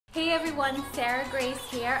Hey everyone, Sarah Grace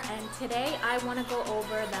here, and today I want to go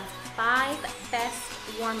over the 5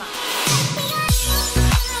 best warm-ups.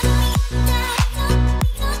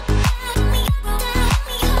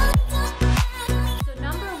 So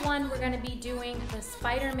number 1, we're going to be doing the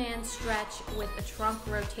Spider-Man stretch with a trunk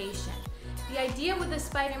rotation. The idea with the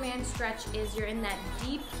Spider-Man stretch is you're in that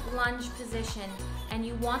deep lunge position and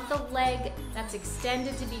you want the leg that's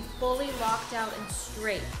extended to be fully locked out and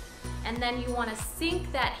straight. And then you want to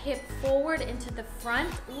sink that hip forward into the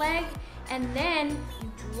front leg, and then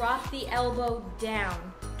you drop the elbow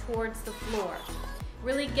down towards the floor.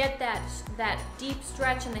 Really get that deep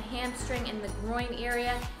stretch in the hamstring and the groin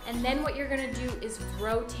area, and then what you're going to do is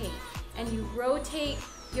rotate. And you rotate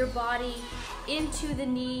your body into the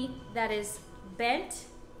knee that is bent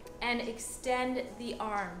and extend the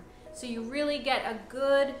arm. So you really get a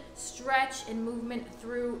good stretch and movement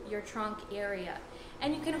through your trunk area.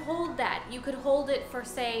 And you can hold that. You could hold it for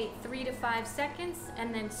say 3 to 5 seconds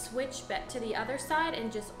and then switch back to the other side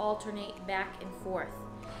and just alternate back and forth.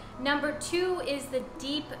 Number 2 is the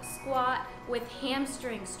deep squat with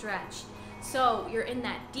hamstring stretch. So you're in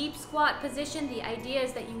that deep squat position. The idea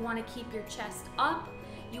is that you want to keep your chest up.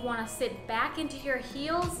 You want to sit back into your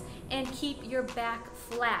heels and keep your back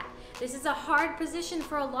flat. This is a hard position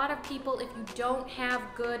for a lot of people if you don't have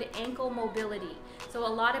good ankle mobility. So a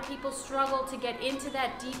lot of people struggle to get into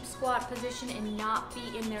that deep squat position and not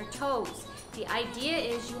be in their toes. The idea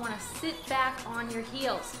is you want to sit back on your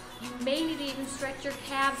heels. You may need to even stretch your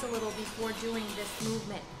calves a little before doing this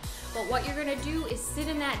movement. But what you're going to do is sit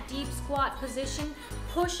in that deep squat position,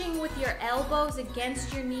 pushing with your elbows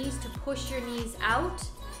against your knees to push your knees out.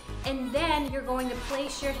 And then you're going to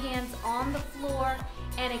place your hands on the floor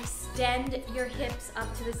and extend your hips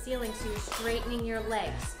up to the ceiling so you're straightening your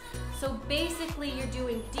legs. So basically you're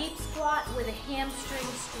doing deep squat with a hamstring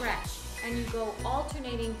stretch, and you go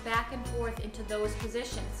alternating back and forth into those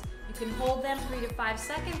positions. You can hold them 3 to 5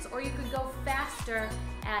 seconds, or you could go faster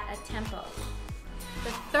at a tempo.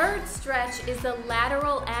 The third stretch is the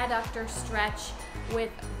lateral adductor stretch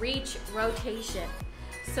with reach rotation.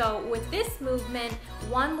 So with this movement,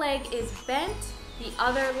 one leg is bent, the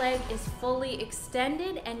other leg is fully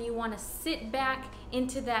extended, and you want to sit back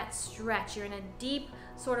into that stretch. You're in a deep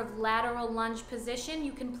sort of lateral lunge position.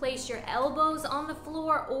 You can place your elbows on the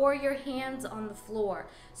floor or your hands on the floor.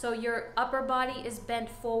 So your upper body is bent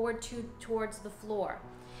forward towards the floor.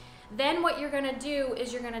 Then what you're going to do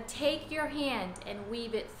is you're going to take your hand and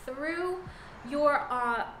weave it through your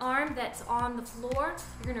arm that's on the floor.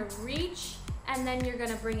 You're going to reach, and then you're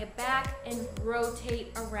going to bring it back and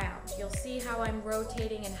rotate around. You'll see how I'm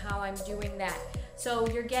rotating and how I'm doing that. So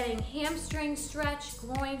you're getting hamstring stretch,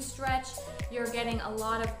 groin stretch, you're getting a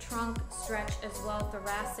lot of trunk stretch as well,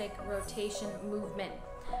 thoracic rotation movement.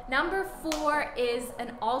 Number 4 is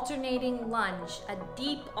an alternating lunge, a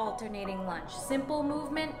deep alternating lunge. Simple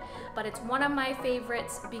movement, but it's one of my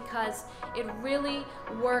favorites because it really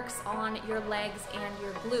works on your legs and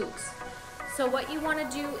your glutes. So what you want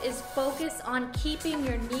to do is focus on keeping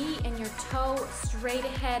your knee and your toe straight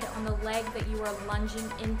ahead on the leg that you are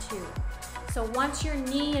lunging into. So once your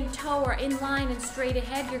knee and toe are in line and straight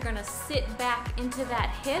ahead, you're going to sit back into that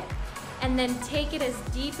hip and then take it as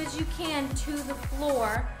deep as you can to the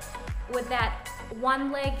floor with that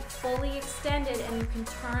one leg fully extended, and you can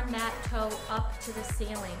turn that toe up to the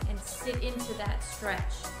ceiling and sit into that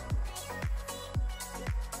stretch.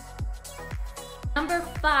 Number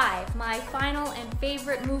 5, my final and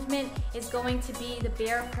favorite movement is going to be the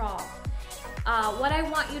bear crawl. What I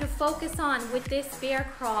want you to focus on with this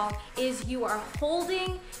bear crawl is you are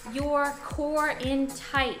holding your core in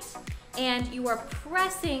tight and you are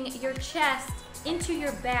pressing your chest into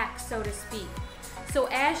your back, so to speak. So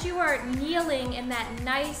as you are kneeling in that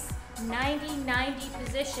nice 90-90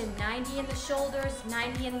 position, 90 in the shoulders,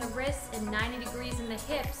 90 in the wrists, and 90 degrees in the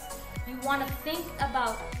hips, you want to think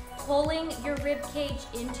about pulling your rib cage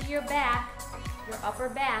into your back, your upper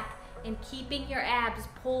back, and keeping your abs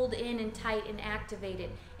pulled in and tight and activated.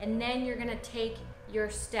 And then you're going to take your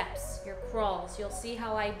steps, your crawls. You'll see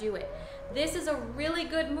how I do it. This is a really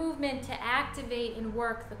good movement to activate and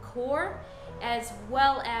work the core, as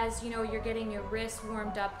well as, you're getting your wrists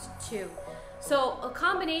warmed up too. So a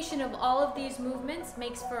combination of all of these movements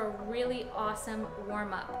makes for a really awesome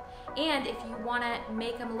warm-up. And if you want to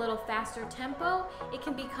make them a little faster tempo, it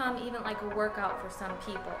can become even like a workout for some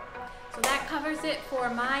people. So that covers it for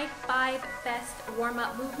my 5 best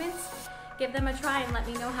warm-up movements. Give them a try and let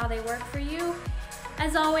me know how they work for you.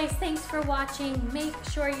 As always, thanks for watching. Make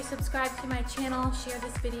sure you subscribe to my channel, share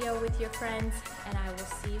this video with your friends, and I will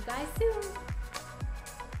see you guys soon.